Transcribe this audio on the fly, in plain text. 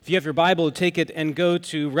If you have your Bible, take it and go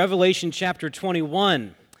to Revelation chapter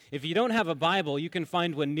 21. If you don't have a Bible, you can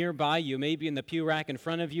find one nearby you, maybe in the pew rack in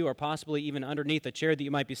front of you, or possibly even underneath the chair that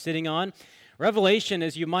you might be sitting on. Revelation,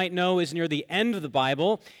 as you might know, is near the end of the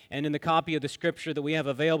Bible, and in the copy of the Scripture that we have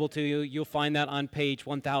available to you, you'll find that on page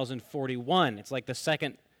 1041. It's like the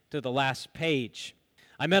second to the last page.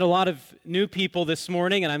 I met a lot of new people this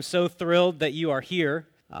morning, and I'm so thrilled that you are here.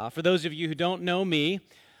 For those of you who don't know me,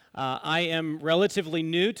 I am relatively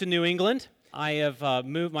new to New England. I have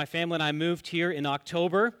moved, my family and I moved here in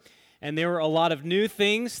October, and there were a lot of new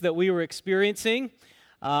things that we were experiencing.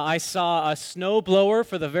 I saw a snowblower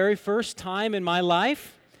for the very first time in my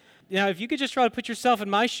life. Now, if you could just try to put yourself in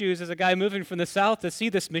my shoes as a guy moving from the south to see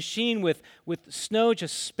this machine with snow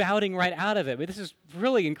just spouting right out of it. I mean, this is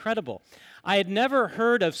really incredible. I had never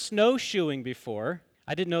heard of snowshoeing before.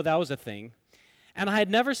 I didn't know that was a thing. And I had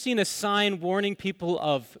never seen a sign warning people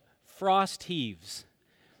of frost heaves.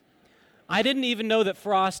 I didn't even know that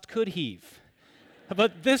frost could heave.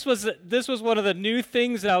 But this was one of the new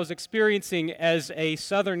things that I was experiencing as a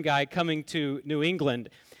southern guy coming to New England.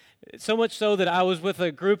 So much so that I was with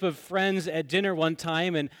a group of friends at dinner one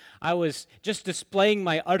time, and I was just displaying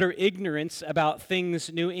my utter ignorance about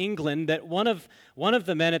things New England, that one of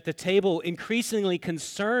the men at the table, increasingly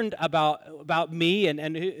concerned about me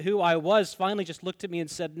and who I was, finally just looked at me and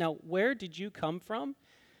said, "Now, where did you come from?"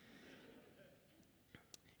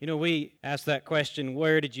 You know, we ask that question,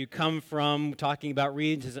 where did you come from, talking about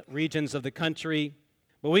regions of the country,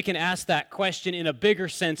 but we can ask that question in a bigger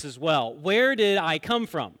sense as well. Where did I come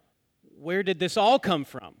from? Where did this all come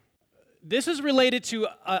from? This is related to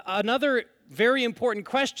another very important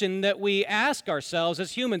question that we ask ourselves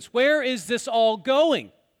as humans. Where is this all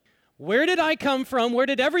going? Where did I come from? Where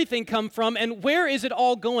did everything come from? And where is it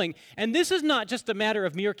all going? And this is not just a matter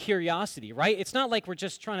of mere curiosity, right? It's not like we're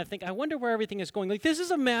just trying to think, I wonder where everything is going. Like, this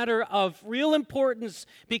is a matter of real importance,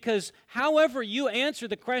 because however you answer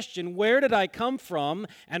the question, where did I come from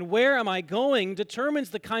and where am I going,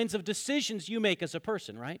 determines the kinds of decisions you make as a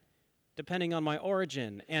person, right? Depending on my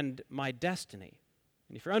origin and my destiny.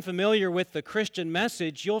 And if you're unfamiliar with the Christian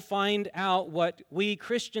message, you'll find out what we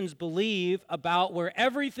Christians believe about where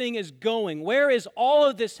everything is going. Where is all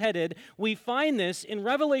of this headed? We find this in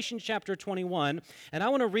Revelation chapter 21, and I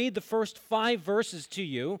want to read the first 5 verses to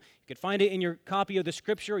you. You could find it in your copy of the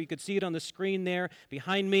Scripture, or you could see it on the screen there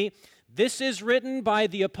behind me. This is written by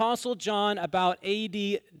the Apostle John about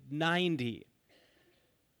AD 90.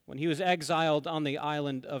 When he was exiled on the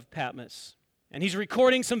island of Patmos. And he's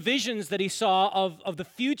recording some visions that he saw of the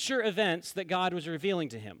future events that God was revealing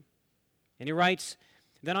to him. And he writes,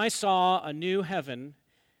 "Then I saw a new heaven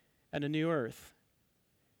and a new earth.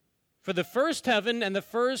 For the first heaven and the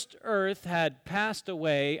first earth had passed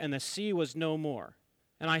away, and the sea was no more.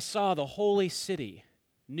 And I saw the holy city,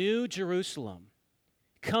 New Jerusalem,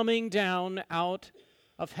 coming down out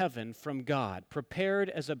of heaven from God, prepared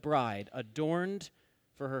as a bride, adorned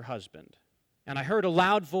for her husband. And I heard a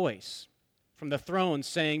loud voice from the throne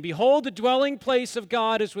saying, 'Behold, the dwelling place of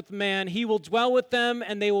God is with man. He will dwell with them,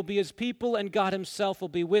 and they will be his people, and God himself will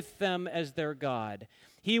be with them as their God.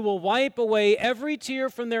 He will wipe away every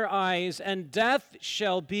tear from their eyes, and death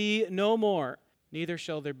shall be no more. Neither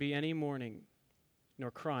shall there be any mourning,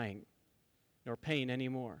 nor crying, nor pain any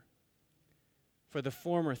more. For the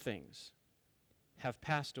former things have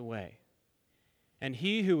passed away.' And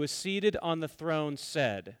he who was seated on the throne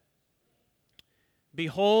said,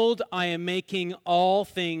 'Behold, I am making all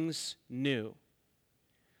things new.'"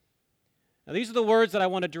 Now, these are the words that I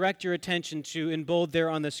want to direct your attention to in bold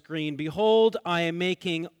there on the screen. Behold, I am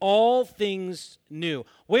making all things new.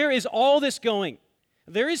 Where is all this going?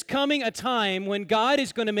 There is coming a time when God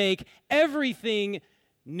is going to make everything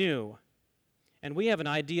new. And we have an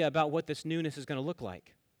idea about what this newness is going to look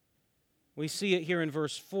like. We see it here in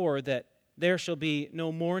verse 4 that there shall be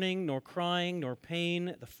no mourning, nor crying, nor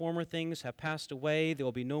pain. The former things have passed away. There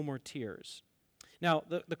will be no more tears. Now,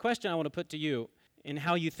 the question I want to put to you in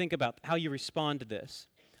how you think about, how you respond to this.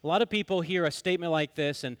 A lot of people hear a statement like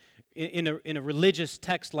this and in a religious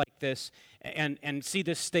text like this and see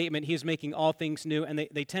this statement, he is making all things new, and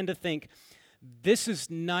they tend to think, this is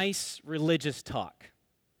nice religious talk.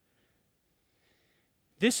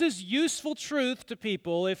 This is useful truth to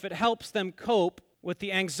people if it helps them cope with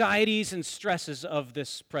the anxieties and stresses of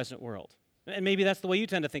this present world. And maybe that's the way you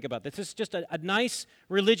tend to think about this. This is just a nice,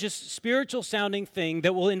 religious, spiritual-sounding thing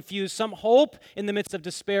that will infuse some hope in the midst of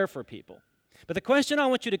despair for people. But the question I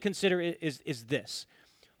want you to consider is this.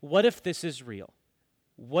 What if this is real?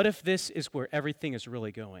 What if this is where everything is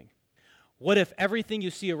really going? What if everything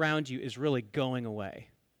you see around you is really going away?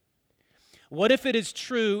 What if it is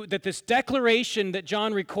true that this declaration that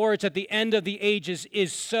John records at the end of the ages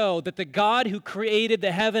is so, that the God who created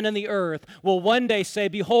the heaven and the earth will one day say,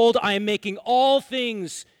 "Behold, I am making all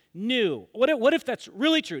things new"? What if that's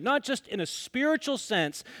really true? Not just in a spiritual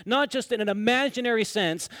sense, not just in an imaginary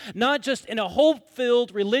sense, not just in a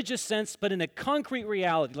hope-filled religious sense, but in a concrete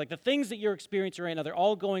reality. Like the things that you're experiencing right now, they're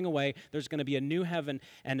all going away. There's going to be a new heaven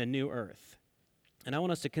and a new earth. And I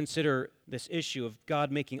want us to consider this issue of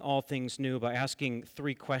God making all things new by asking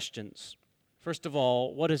 3 questions. First of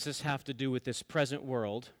all, what does this have to do with this present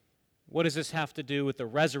world? What does this have to do with the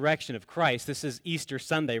resurrection of Christ? This is Easter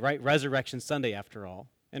Sunday, right? Resurrection Sunday, after all.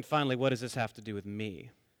 And finally, what does this have to do with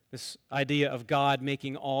me? This idea of God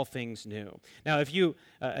making all things new. Now, if you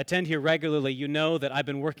attend here regularly, you know that I've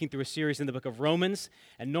been working through a series in the book of Romans,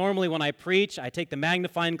 and normally when I preach, I take the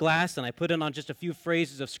magnifying glass and I put it on just a few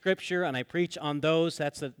phrases of Scripture, and I preach on those.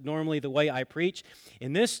 That's normally the way I preach.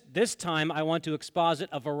 In this time, I want to exposit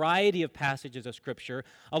a variety of passages of Scripture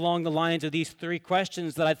along the lines of these 3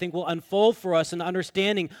 questions that I think will unfold for us an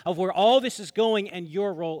understanding of where all this is going and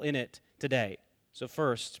your role in it today. So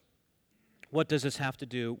first, what does this have to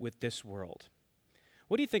do with this world?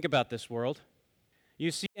 What do you think about this world?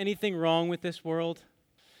 You see anything wrong with this world?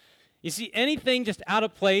 You see anything just out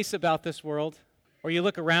of place about this world? Or you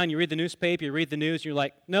look around, you read the newspaper, you read the news, and you're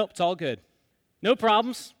like, nope, it's all good. No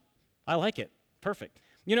problems. I like it. Perfect.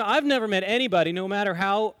 You know, I've never met anybody, no matter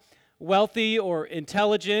how wealthy or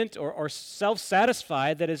intelligent or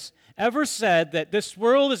self-satisfied, that has ever said that this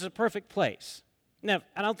world is a perfect place. Now,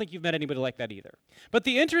 I don't think you've met anybody like that either. But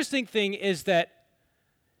the interesting thing is that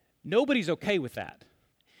nobody's okay with that.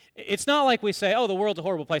 It's not like we say, oh, the world's a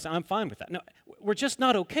horrible place, I'm fine with that. No, we're just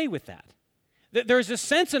not okay with that. There's a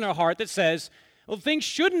sense in our heart that says, well, things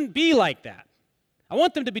shouldn't be like that. I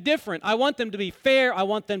want them to be different. I want them to be fair. I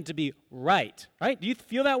want them to be right. Right? Do you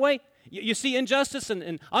feel that way? You see injustice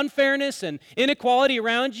and unfairness and inequality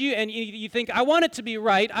around you, and you think, I want it to be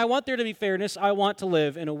right. I want there to be fairness. I want to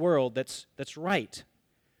live in a world that's right.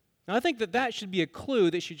 Now, I think that should be a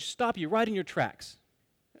clue that should stop you right in your tracks.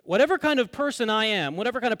 Whatever kind of person I am,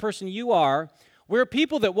 whatever kind of person you are, we're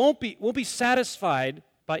people that won't be satisfied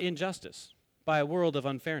by injustice, by a world of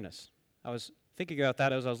unfairness. I was thinking about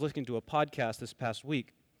that as I was listening to a podcast this past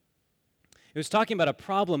week. It was talking about a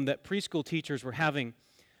problem that preschool teachers were having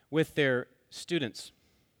with their students.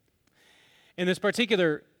 In this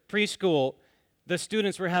particular preschool, the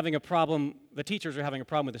teachers were having a problem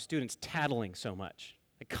with the students tattling so much.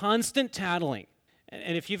 A constant tattling.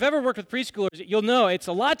 And if you've ever worked with preschoolers, you'll know it's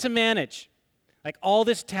a lot to manage. Like all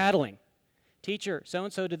this tattling. Teacher,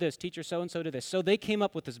 so-and-so did this. Teacher, so-and-so did this. So they came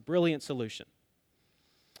up with this brilliant solution.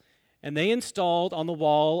 And they installed on the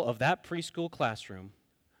wall of that preschool classroom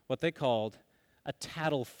what they called a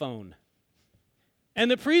tattle phone. And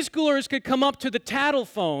the preschoolers could come up to the tattle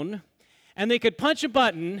phone, and they could punch a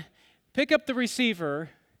button, pick up the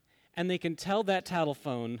receiver, and they can tell that tattle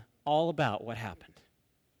phone all about what happened.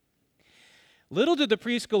 Little did the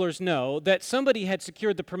preschoolers know that somebody had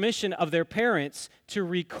secured the permission of their parents to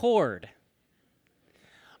record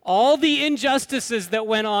all the injustices that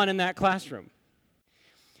went on in that classroom.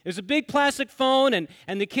 It was a big plastic phone, and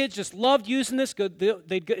the kids just loved using this.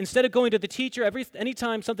 Instead of going to the teacher,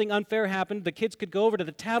 anytime something unfair happened, the kids could go over to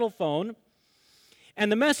the tattle phone,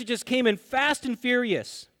 and the messages came in fast and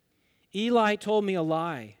furious. Eli told me a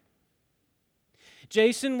lie.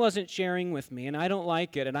 Jason wasn't sharing with me, and I don't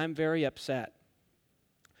like it, and I'm very upset.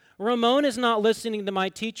 Ramon is not listening to my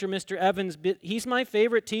teacher, Mr. Evans. He's my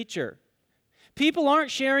favorite teacher. People aren't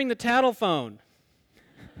sharing the tattle phone.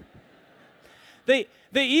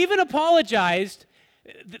 They even apologized.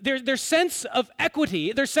 Their sense of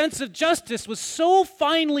equity, their sense of justice was so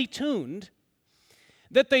finely tuned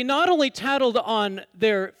that they not only tattled on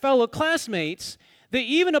their fellow classmates, they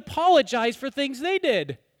even apologized for things they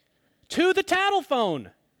did to the tattle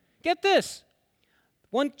phone. Get this.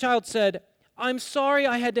 One child said, "I'm sorry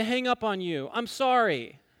I had to hang up on you. I'm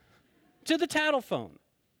sorry." To the tattle phone.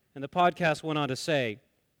 And the podcast went on to say,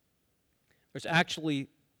 there's actually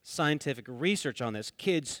scientific research on this.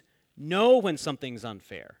 Kids know when something's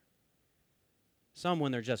unfair. Some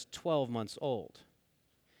when they're just 12 months old.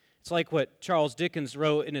 It's like what Charles Dickens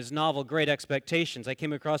wrote in his novel Great Expectations. I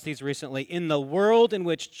came across these recently. In the world in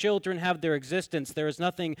which children have their existence, there is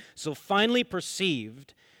nothing so finely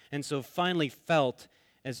perceived and so finely felt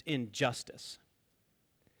as injustice.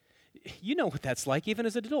 You know what that's like even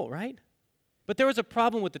as an adult, right? But there was a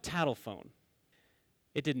problem with the tattle phone.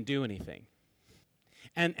 It didn't do anything.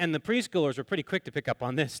 And the preschoolers were pretty quick to pick up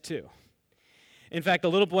on this too. In fact, a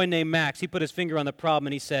little boy named Max, he put his finger on the problem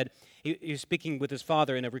and he said, He was speaking with his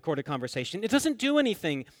father in a recorded conversation. It doesn't do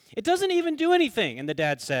anything. It doesn't even do anything. And the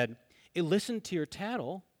dad said, it listened to your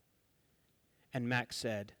tattle. And Max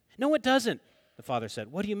said, no, it doesn't. The father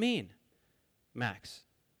said, what do you mean? Max,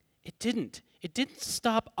 it didn't. It didn't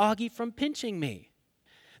stop Augie from pinching me.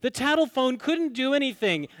 The tattle phone couldn't do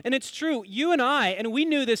anything. And it's true, you and I, and we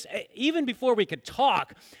knew this even before we could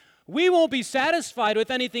talk, we won't be satisfied with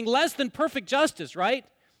anything less than perfect justice, right?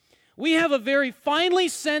 We have a very finely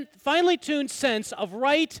tuned sense of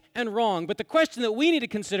right and wrong. But the question that we need to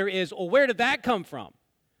consider is, well, where did that come from?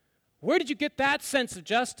 Where did you get that sense of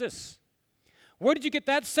justice? Where did you get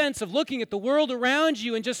that sense of looking at the world around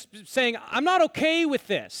you and just saying, I'm not okay with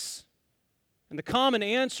this? And the common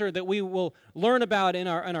answer that we will learn about in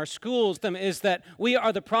our schools is that we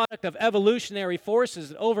are the product of evolutionary forces.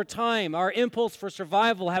 That over time, our impulse for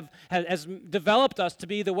survival has developed us to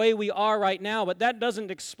be the way we are right now, but that doesn't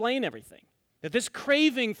explain everything. That this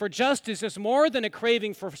craving for justice is more than a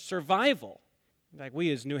craving for survival. In fact, we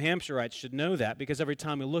as New Hampshireites should know that, because every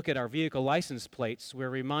time we look at our vehicle license plates, we're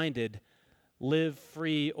reminded, live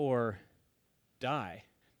free or die.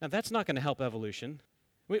 Now, that's not going to help evolution.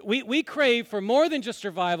 We crave for more than just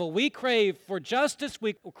survival. We crave for justice.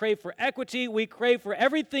 We crave for equity. We crave for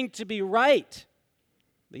everything to be right.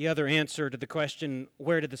 The other answer to the question,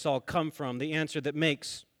 where did this all come from? The answer that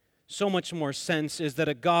makes so much more sense is that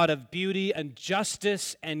a God of beauty and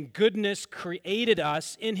justice and goodness created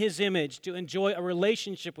us in His image to enjoy a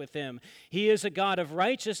relationship with Him. He is a God of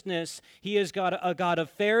righteousness. He is a God of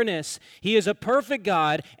fairness. He is a perfect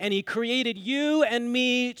God, and He created you and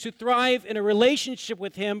me to thrive in a relationship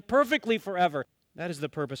with Him perfectly forever. That is the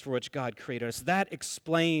purpose for which God created us. That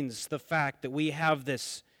explains the fact that we have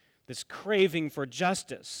this craving for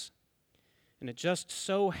justice. And it just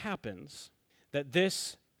so happens that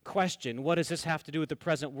this question, what does this have to do with the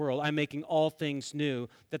present world? I'm making all things new.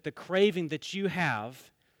 That the craving that you have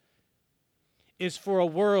is for a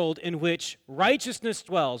world in which righteousness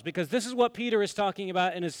dwells, because this is what Peter is talking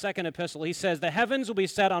about in his second epistle. He says, the heavens will be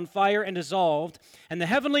set on fire and dissolved, and the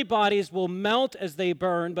heavenly bodies will melt as they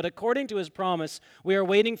burn, but according to his promise, we are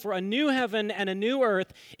waiting for a new heaven and a new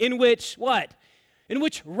earth in which, what? In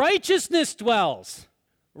which righteousness dwells.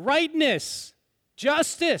 Rightness,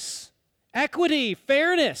 justice, equity,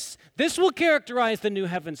 fairness. This will characterize the new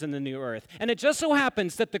heavens and the new earth. And it just so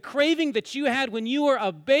happens that the craving that you had when you were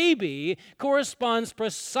a baby corresponds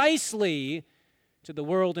precisely to the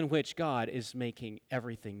world in which God is making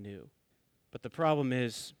everything new. But the problem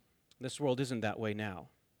is, this world isn't that way now.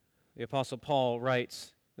 The Apostle Paul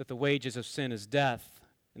writes that the wages of sin is death,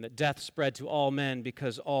 and that death spread to all men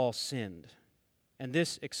because all sinned. And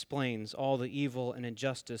this explains all the evil and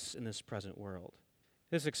injustice in this present world.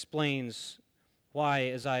 This explains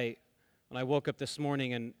why, when I woke up this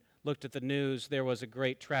morning and looked at the news, there was a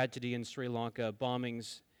great tragedy in Sri Lanka,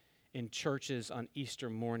 bombings in churches on Easter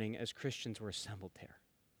morning as Christians were assembled there.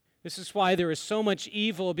 This is why there is so much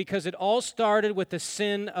evil, because it all started with the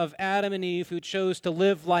sin of Adam and Eve, who chose to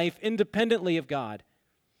live life independently of God.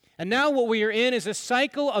 And now what we are in is a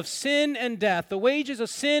cycle of sin and death. The wages of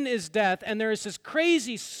sin is death, and there is this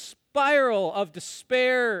crazy spiral of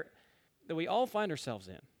despair that we all find ourselves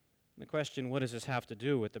in. The question, what does this have to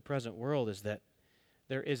do with the present world, is that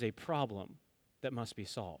there is a problem that must be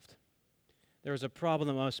solved. There is a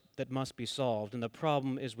problem that must be solved, and the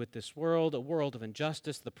problem is with this world, a world of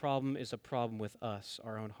injustice. The problem is a problem with us,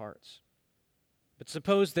 our own hearts. But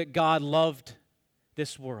suppose that God loved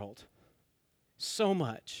this world so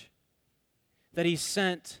much that He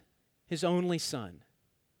sent His only Son.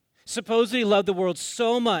 Suppose that He loved the world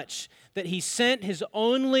so much that He sent His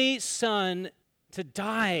only Son to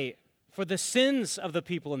die for the sins of the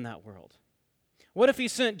people in that world. What if He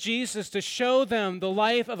sent Jesus to show them the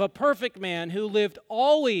life of a perfect man who lived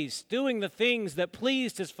always doing the things that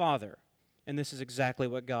pleased His Father? And this is exactly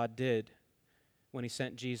what God did when He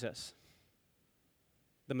sent Jesus.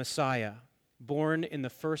 The Messiah, born in the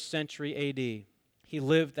 1st century A.D., He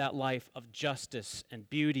lived that life of justice and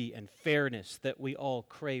beauty and fairness that we all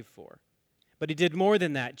crave for. But He did more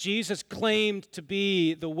than that. Jesus claimed to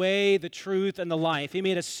be the way, the truth, and the life. He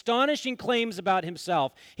made astonishing claims about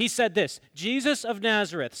Himself. He said this, Jesus of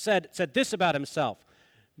Nazareth said this about Himself: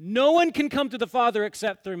 no one can come to the Father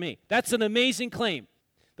except through me. That's an amazing claim.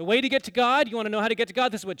 The way to get to God, you want to know how to get to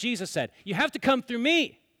God? This is what Jesus said. You have to come through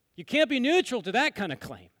me. You can't be neutral to that kind of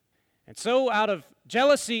claim. And so out of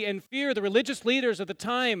jealousy and fear, the religious leaders of the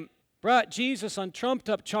time brought Jesus on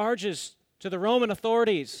trumped-up charges to the Roman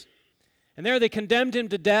authorities. And there they condemned Him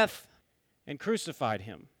to death and crucified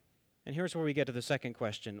Him. And here's where we get to the second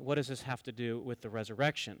question. What does this have to do with the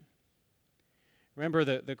resurrection? Remember,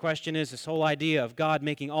 the question is this whole idea of God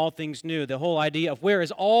making all things new, the whole idea of where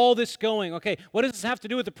is all this going? Okay, what does this have to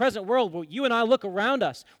do with the present world? Well, you and I look around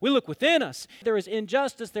us. We look within us. There is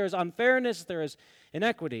injustice, there is unfairness, there is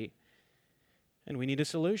inequity, and we need a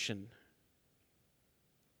solution.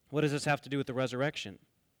 What does this have to do with the resurrection?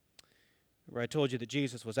 Where I told you that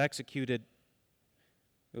Jesus was executed.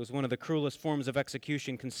 It was one of the cruelest forms of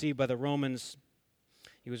execution conceived by the Romans.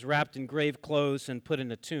 He was wrapped in grave clothes and put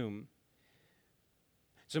in a tomb.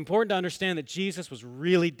 It's important to understand that Jesus was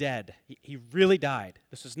really dead. He really died.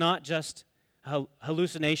 This was not just a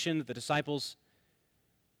hallucination that the disciples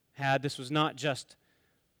had. This was not just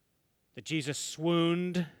that Jesus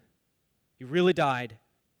swooned. He really died.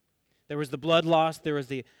 There was the blood loss. There was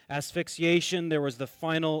the asphyxiation. There was the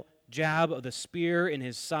final jab of the spear in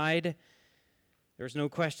his side. There was no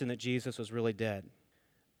question that Jesus was really dead.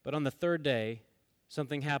 But on the third day,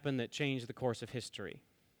 something happened that changed the course of history.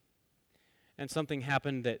 And something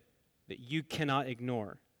happened that you cannot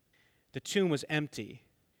ignore. The tomb was empty.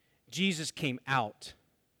 Jesus came out.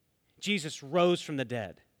 Jesus rose from the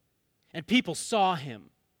dead. And people saw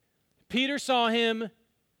him. Peter saw him.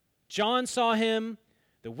 John saw him.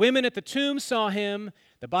 The women at the tomb saw him.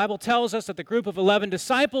 The Bible tells us that the group of 11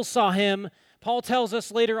 disciples saw him. Paul tells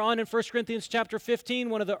us later on in 1 Corinthians chapter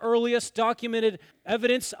 15, one of the earliest documented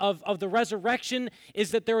evidence of the resurrection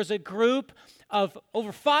is that there was a group of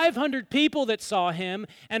over 500 people that saw him,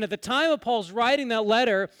 and at the time of Paul's writing that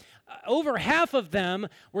letter, over half of them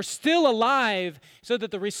were still alive so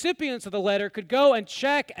that the recipients of the letter could go and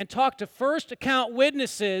check and talk to first account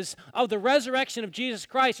witnesses of the resurrection of Jesus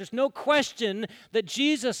Christ. There's no question that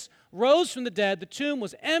Jesus rose from the dead, the tomb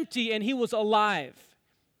was empty, and he was alive.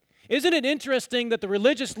 Isn't it interesting that the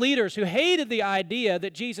religious leaders who hated the idea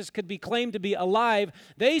that Jesus could be claimed to be alive,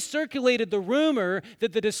 they circulated the rumor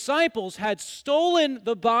that the disciples had stolen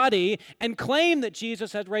the body and claimed that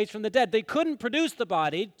Jesus had raised from the dead. They couldn't produce the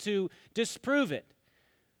body to disprove it.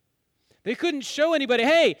 They couldn't show anybody,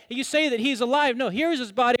 hey, you say that he's alive. No, here's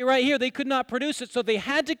his body right here. They could not produce it, so they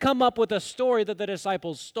had to come up with a story that the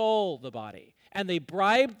disciples stole the body, and they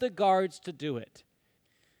bribed the guards to do it.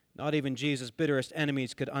 Not even Jesus' bitterest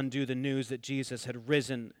enemies could undo the news that Jesus had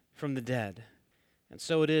risen from the dead. And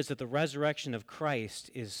so it is that the resurrection of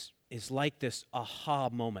Christ is like this aha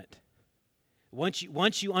moment. Once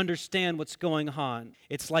you understand what's going on,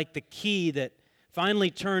 it's like the key that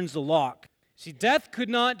finally turns the lock. See, death could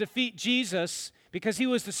not defeat Jesus because he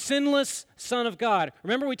was the sinless Son of God.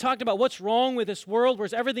 Remember, we talked about what's wrong with this world.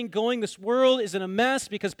 Where's everything going? This world is in a mess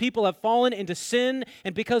because people have fallen into sin,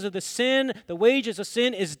 and because of the sin, the wages of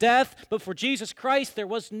sin is death. But for Jesus Christ, there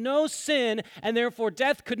was no sin, and therefore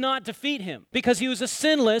death could not defeat him because he was a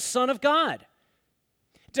sinless Son of God.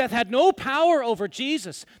 Death had no power over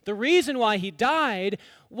Jesus. The reason why he died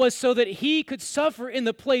was so that he could suffer in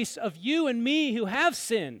the place of you and me who have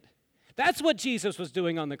sinned. That's what Jesus was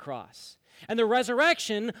doing on the cross. And the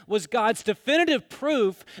resurrection was God's definitive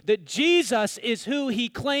proof that Jesus is who he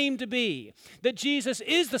claimed to be, that Jesus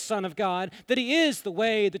is the Son of God, that he is the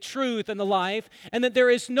way, the truth, and the life, and that there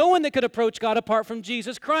is no one that could approach God apart from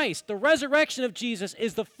Jesus Christ. The resurrection of Jesus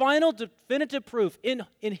is the final definitive proof in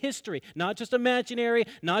history, not just imaginary,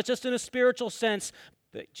 not just in a spiritual sense,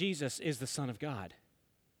 that Jesus is the Son of God,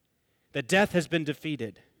 that death has been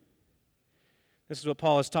defeated. This is what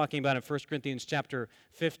Paul is talking about in 1 Corinthians chapter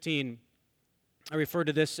 15. I referred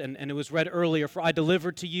to this, and it was read earlier, for I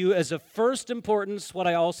delivered to you as of first importance what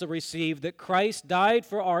I also received, that Christ died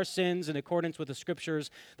for our sins in accordance with the Scriptures,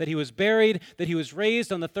 that he was buried, that he was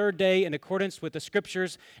raised on the third day in accordance with the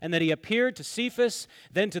Scriptures, and that he appeared to Cephas,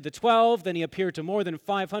 then to the 12, then he appeared to more than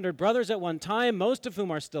 500 brothers at one time, most of whom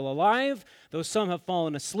are still alive, though some have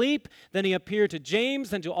fallen asleep. Then he appeared to James,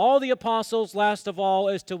 then to all the apostles, last of all,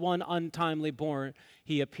 as to one untimely born,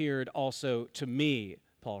 he appeared also to me,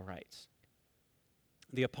 Paul writes.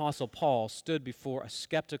 The Apostle Paul stood before a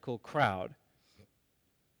skeptical crowd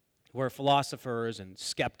where philosophers and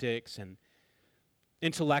skeptics and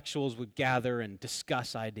intellectuals would gather and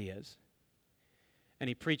discuss ideas. And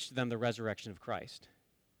he preached to them the resurrection of Christ.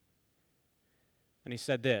 And he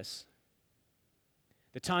said this: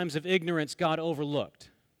 the times of ignorance God overlooked,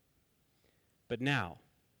 but now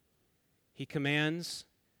he commands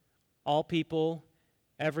all people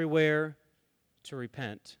everywhere to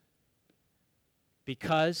repent,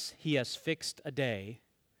 because he has fixed a day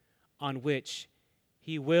on which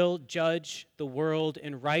he will judge the world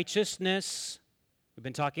in righteousness. We've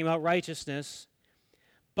been talking about righteousness.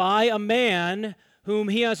 By a man whom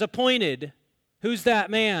he has appointed. Who's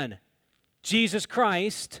that man? Jesus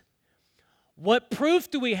Christ. What proof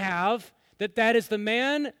do we have that that is the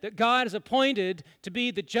man that God has appointed to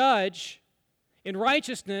be the judge? in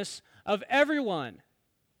righteousness of everyone.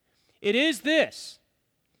 It is this.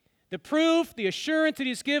 The proof, the assurance that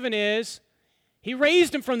he's given is he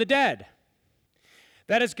raised him from the dead.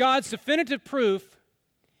 That is God's definitive proof,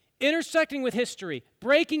 intersecting with history,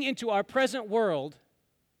 breaking into our present world,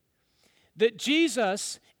 that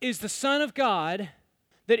Jesus is the Son of God,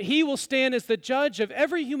 that he will stand as the judge of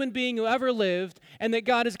every human being who ever lived, and that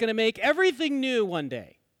God is going to make everything new one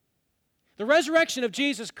day. The resurrection of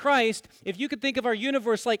Jesus Christ, if you could think of our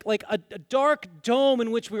universe like a dark dome in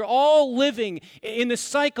which we're all living in the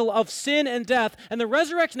cycle of sin and death, and the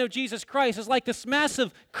resurrection of Jesus Christ is like this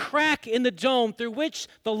massive crack in the dome through which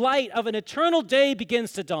the light of an eternal day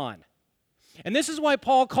begins to dawn. And this is why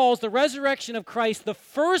Paul calls the resurrection of Christ the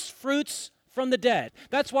first fruits from the dead.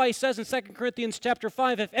 That's why he says in 2 Corinthians chapter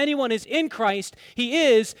 5, if anyone is in Christ, he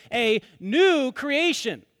is a new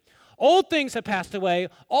creation. Old things have passed away,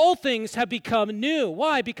 all things have become new.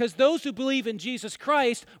 Why? Because those who believe in Jesus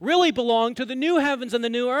Christ really belong to the new heavens and the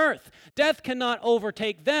new earth. Death cannot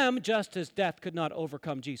overtake them, just as death could not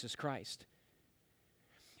overcome Jesus Christ.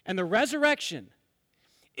 And the resurrection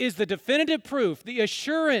is the definitive proof, the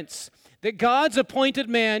assurance that God's appointed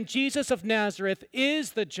man, Jesus of Nazareth,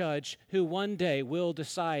 is the judge who one day will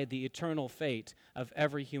decide the eternal fate of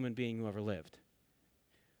every human being who ever lived.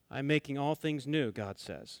 I'm making all things new, God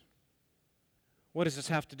says. What does this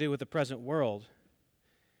have to do with the present world?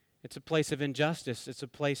 It's a place of injustice. It's a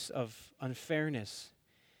place of unfairness.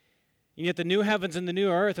 And yet the new heavens and the new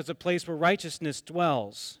earth is a place where righteousness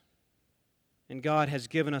dwells. And God has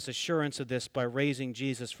given us assurance of this by raising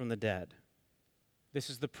Jesus from the dead. This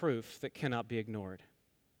is the proof that cannot be ignored.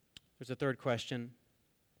 There's a third question.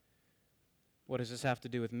 What does this have to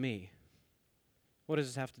do with me? What does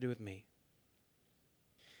this have to do with me?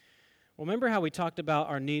 Well, remember how we talked about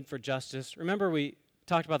our need for justice? Remember we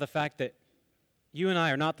talked about the fact that you and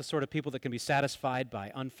I are not the sort of people that can be satisfied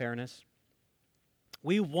by unfairness?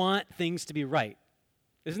 We want things to be right.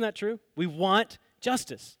 Isn't that true? We want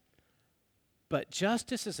justice. But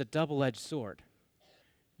justice is a double-edged sword.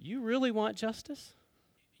 You really want justice?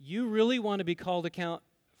 You really want to be called to account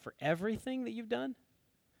for everything that you've done?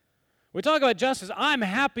 We talk about justice. I'm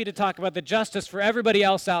happy to talk about the justice for everybody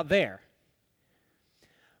else out there.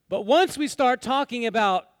 But once we start talking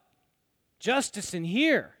about justice in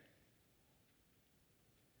here,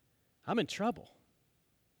 I'm in trouble.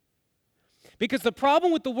 Because the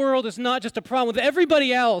problem with the world is not just a problem with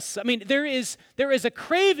everybody else. I mean, there is a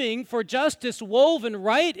craving for justice woven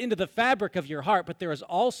right into the fabric of your heart, but there is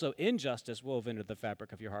also injustice woven into the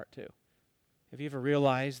fabric of your heart too. Have you ever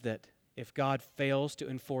realized that if God fails to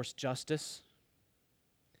enforce justice,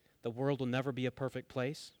 the world will never be a perfect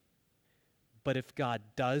place? But if God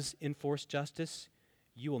does enforce justice,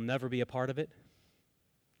 you will never be a part of it.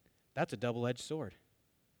 That's a double-edged sword.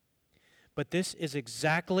 But this is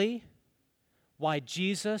exactly why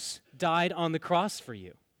Jesus died on the cross for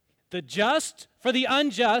you. The just for the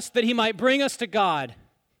unjust, that he might bring us to God.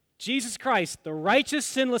 Jesus Christ, the righteous,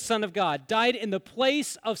 sinless Son of God, died in the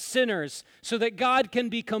place of sinners so that God can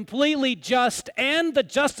be completely just and the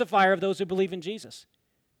justifier of those who believe in Jesus.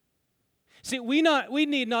 See, we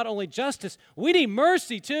need not only justice, we need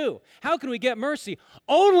mercy too. How can we get mercy?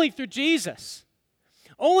 Only through Jesus.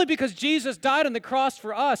 Only because Jesus died on the cross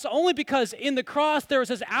for us. Only because in the cross there is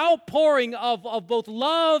this outpouring of both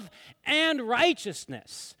love and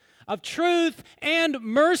righteousness, of truth and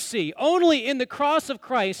mercy. Only in the cross of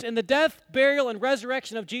Christ, in the death, burial, and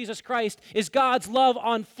resurrection of Jesus Christ is God's love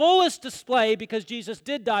on fullest display, because Jesus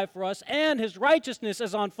did die for us, and his righteousness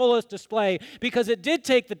is on fullest display because it did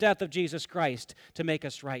take the death of Jesus Christ to make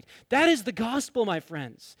us right. That is the gospel, my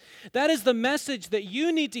friends. That is the message that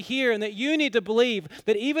you need to hear and that you need to believe,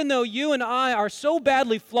 that even though you and I are so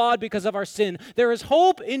badly flawed because of our sin, there is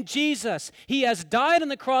hope in Jesus. He has died on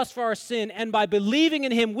the cross for our sin, and by believing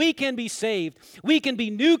in him, we can be saved. We can be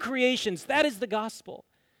new creations. That is the gospel.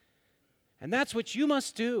 And that's what you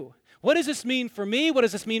must do. What does this mean for me? What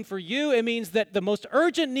does this mean for you? It means that the most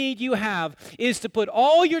urgent need you have is to put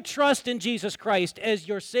all your trust in Jesus Christ as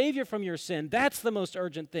your Savior from your sin. That's the most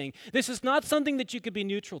urgent thing. This is not something that you could be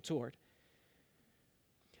neutral toward.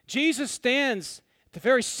 Jesus stands at the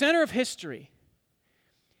very center of history.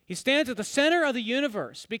 He stands at the center of the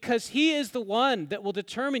universe because he is the one that will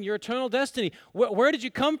determine your eternal destiny. Where did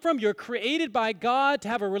you come from? You're created by God to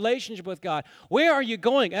have a relationship with God. Where are you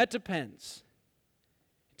going? It depends.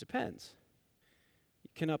 It depends. You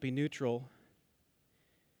cannot be neutral.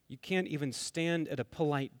 You can't even stand at a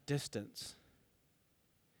polite distance.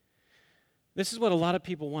 This is what a lot of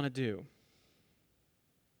people want to do.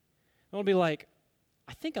 They want to be like,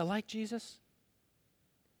 I think I like Jesus,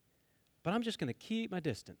 but I'm just going to keep my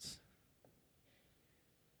distance.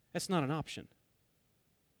 That's not an option.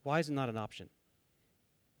 Why is it not an option?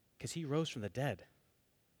 Because he rose from the dead.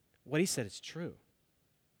 What he said is true.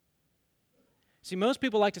 See, most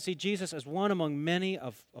people like to see Jesus as one among many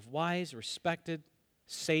of wise, respected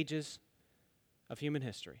sages of human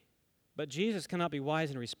history. But Jesus cannot be wise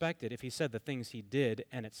and respected if he said the things he did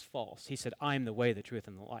and it's false. He said, I am the way, the truth,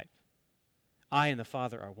 and the life. I and the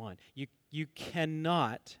Father are one. You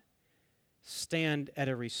cannot stand at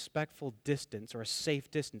a respectful distance or a safe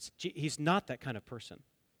distance. He's not that kind of person.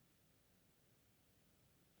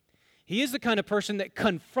 He is the kind of person that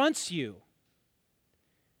confronts you.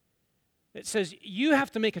 It says you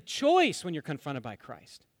have to make a choice when you're confronted by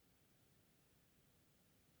Christ.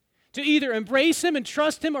 To either embrace him and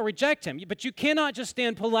trust him or reject him. But you cannot just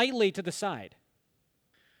stand politely to the side.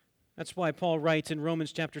 That's why Paul writes in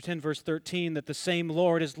Romans chapter 10, verse 13, that the same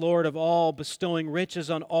Lord is Lord of all, bestowing riches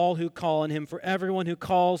on all who call on him. For everyone who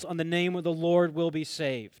calls on the name of the Lord will be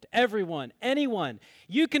saved. Everyone, anyone.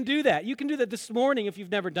 You can do that. You can do that this morning if you've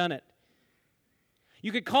never done it.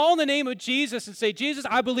 You could call on the name of Jesus and say, Jesus,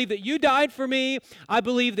 I believe that you died for me. I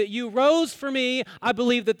believe that you rose for me. I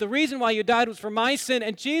believe that the reason why you died was for my sin,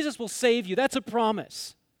 and Jesus will save you. That's a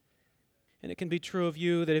promise. And it can be true of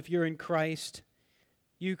you that if you're in Christ,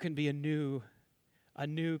 you can be a new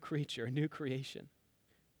creature, a new creation.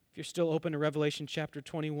 If you're still open to Revelation chapter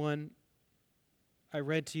 21, I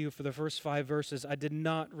read to you for the first 5 verses. I did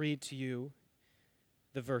not read to you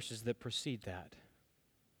the verses that precede that,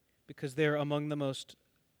 because they're among the most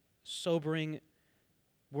sobering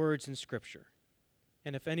words in Scripture.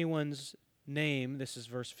 And if anyone's name, this is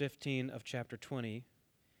verse 15 of chapter 20,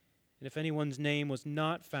 and if anyone's name was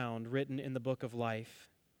not found written in the book of life,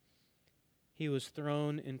 he was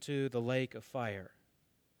thrown into the lake of fire.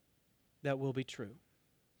 That will be true.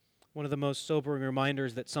 One of the most sobering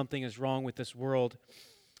reminders that something is wrong with this world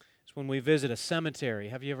is when we visit a cemetery.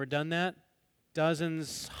 Have you ever done that?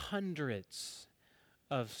 Dozens, hundreds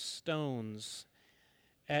of stones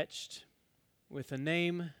etched with a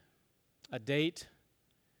name, a date,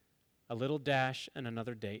 a little dash, and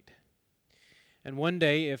another date. And one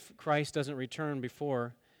day, if Christ doesn't return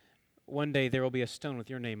before, one day there will be a stone with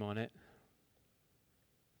your name on it.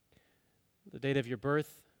 The date of your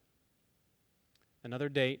birth, another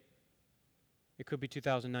date. It could be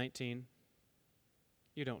 2019.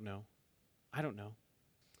 You don't know. I don't know.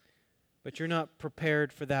 But you're not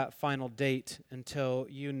prepared for that final date until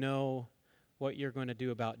you know what you're going to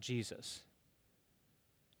do about Jesus,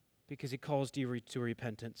 because he calls you to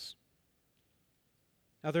repentance.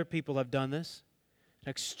 Other people have done this. An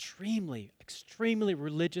extremely, extremely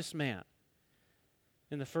religious man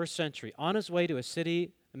in the first century, on his way to a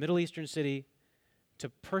city, a Middle Eastern city, to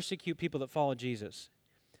persecute people that follow Jesus.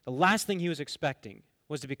 The last thing he was expecting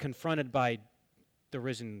was to be confronted by the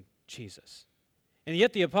risen Jesus. And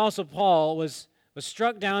yet the Apostle Paul was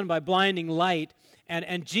struck down by blinding light,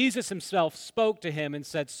 and Jesus himself spoke to him and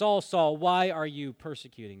said, Saul, Saul, why are you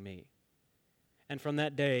persecuting me? And from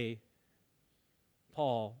that day,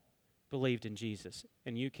 Paul believed in Jesus,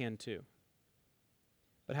 and you can too.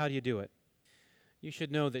 But how do you do it? You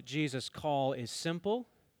should know that Jesus' call is simple.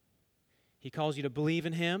 He calls you to believe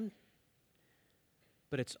in him,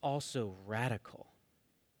 but it's also radical.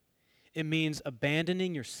 It means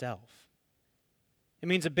abandoning yourself. It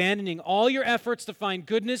means abandoning all your efforts to find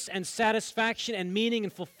goodness and satisfaction and meaning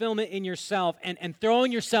and fulfillment in yourself and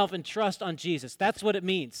throwing yourself in trust on Jesus. That's what it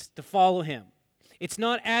means to follow him. It's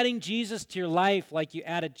not adding Jesus to your life like you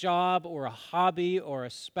add a job or a hobby or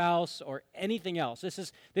a spouse or anything else. This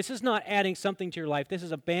is not adding something to your life. This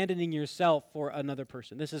is abandoning yourself for another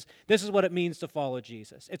person. This is what it means to follow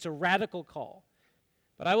Jesus. It's a radical call.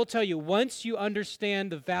 But I will tell you, once you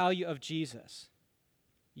understand the value of Jesus,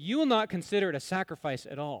 you will not consider it a sacrifice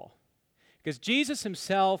at all. Because Jesus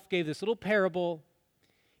himself gave this little parable.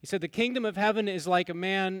 He said, the kingdom of heaven is like a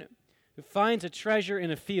man who finds a treasure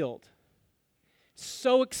in a field.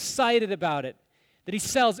 So excited about it that he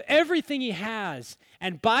sells everything he has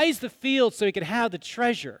and buys the field so he could have the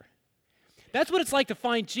treasure. That's what it's like to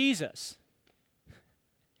find Jesus.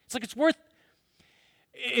 It's like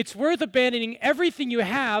it's worth abandoning everything you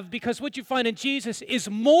have, because what you find in Jesus is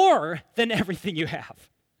more than everything you have.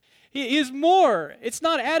 He is more. It's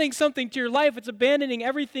not adding something to your life. It's abandoning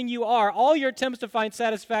everything you are. All your attempts to find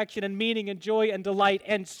satisfaction and meaning and joy and delight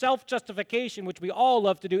and self-justification, which we all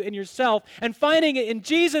love to do in yourself, and finding it in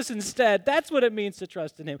Jesus instead. That's what it means to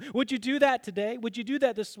trust in him. Would you do that today? Would you do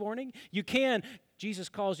that this morning? You can. Jesus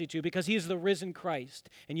calls you to, because he is the risen Christ,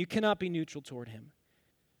 and you cannot be neutral toward him.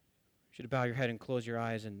 You should bow your head and close your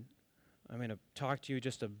eyes, and I'm going to talk to you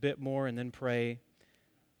just a bit more and then pray.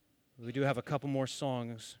 We do have a couple more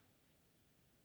songs.